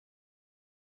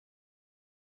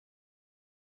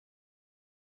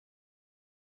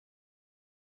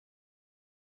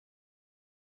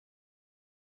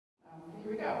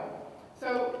here we go.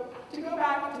 So to go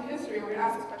back to history, we're going to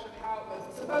ask this question how it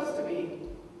was supposed to be.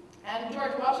 And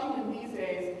George Washington these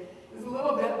days is a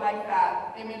little bit like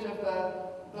that image of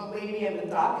the lady and the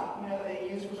duck, you know, that they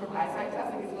use for sort of eyesight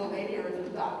tests. Like, is it a lady or is it a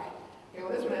duck? Okay,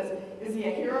 well, this one is he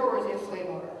a hero or is he a slave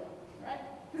owner? Right?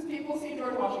 Because people see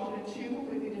George Washington in two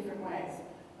completely different ways.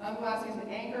 Nonetheless, he's an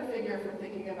anchor figure for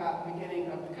thinking about the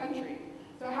beginning of the country.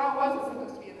 So how was it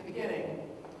supposed to be in the beginning?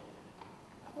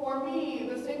 For me,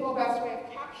 the single best way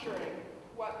of capturing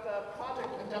what the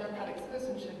project of democratic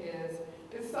citizenship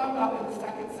is summed up in the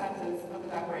second sentence of the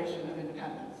Declaration of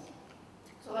Independence.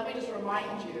 So let me just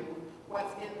remind you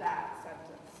what's in that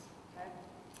sentence. Okay?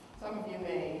 Some of you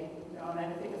may know, and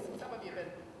I think some of you have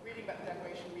been reading about the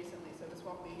Declaration recently, so this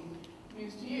won't be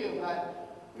news to you,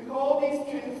 but we hold these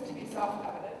truths to be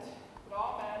self-evident, that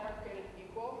all men are created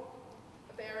equal,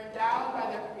 that they are endowed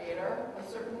by their Creator with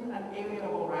certain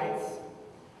unalienable rights,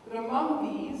 that among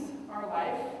these are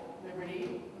life, liberty,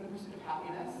 and the pursuit of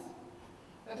happiness,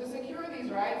 that to secure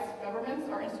these rights, governments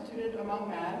are instituted among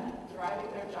men, deriving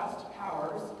their just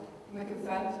powers from the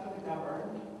consent of the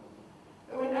governed,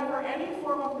 that whenever any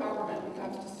form of government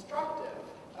becomes destructive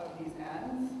of these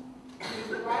ends, it is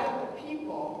the right of the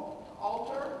people to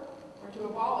alter or to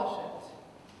abolish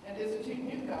it, and institute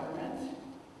new government,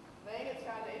 laying its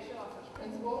foundation on such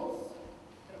principles,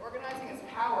 and organizing its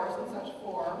powers in such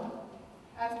form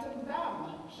as to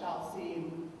them shall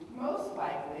seem most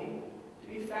likely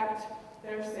to effect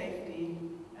their safety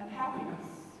and happiness.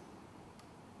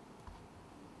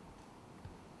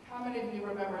 How many of you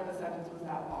remember the sentence was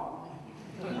that long?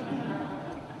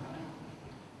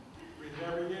 Read it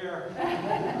every year.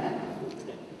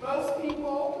 Most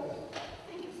people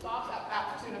think it stops at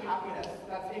that pursuit of happiness.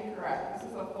 That's incorrect. This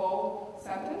is a full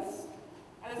sentence.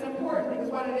 And it's important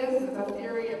because what it is it's a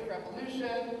theory of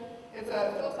revolution. It's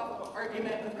a philosophical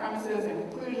argument with premises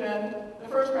and conclusion. The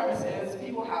first premise is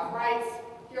people have rights.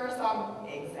 Here are some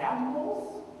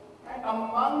examples. Right?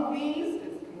 Among these,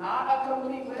 it's not a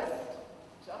complete list,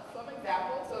 just some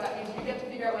examples. So that means you get to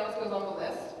figure out what else goes on the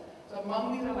list. So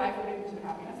among these are life, liberty, and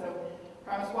happiness. So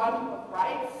premise one, people have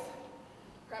rights.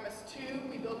 Premise two,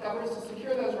 we build governments to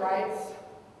secure those rights.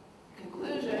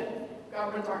 Conclusion,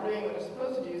 governments aren't doing what they're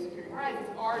supposed to do, securing rights.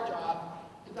 It's our job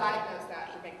to diagnose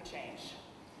that, to make the change.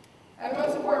 And the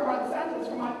most important part of the sentence,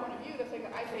 from my point of view, the thing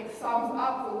that I think sums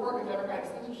up the work of democratic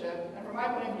citizenship, and from my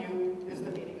point of view, is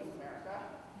the meaning of America,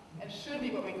 and should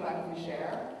be what we collectively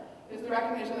share, is the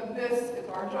recognition that this is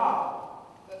our job.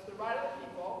 That's the right of the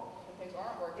people, when things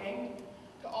aren't working,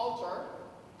 to alter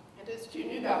and to institute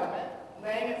new government,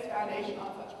 laying its foundation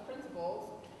on such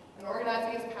principles, and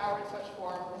organizing its power in such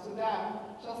form as to them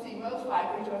shall seem most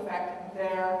likely to affect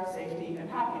their safety and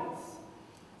happiness.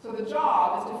 So the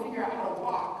job is to figure out how to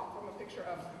walk picture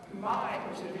of my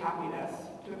pursuit of happiness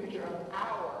to a picture of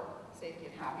our safety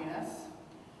and happiness.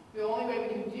 The only way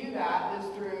we can do that is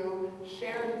through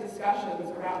shared discussions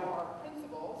around our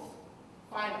principles,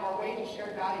 find our way to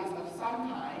shared values of some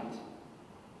kind,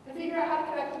 and figure out how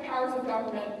to connect the powers of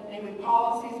government, namely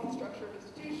policies and structure of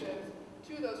institutions,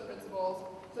 to those principles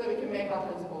so that we can make our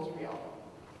principles real.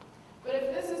 But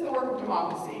if this is the work of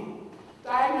democracy,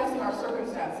 diagnosing our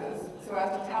circumstances so as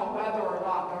to tell whether or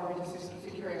not government is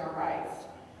securing our rights,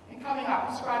 and coming up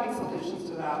prescribing solutions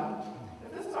to them,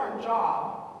 if this is our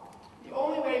job, the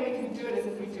only way we can do it is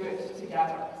if we do it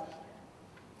together.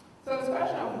 So this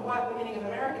question of what the meaning of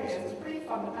America is pretty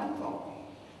fundamental,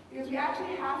 because we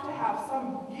actually have to have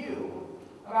some view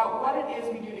about what it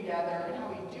is we do together and how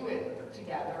we do it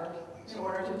together in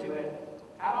order to do it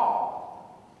at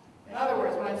all. In other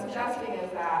words, what I'm suggesting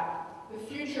is that the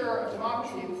future of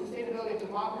democracy, the sustainability of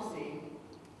democracy,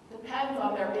 depends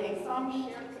on there being some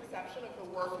shared conception of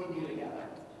the work we do together.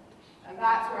 And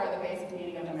that's where the basic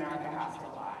meaning of America has to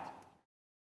lie.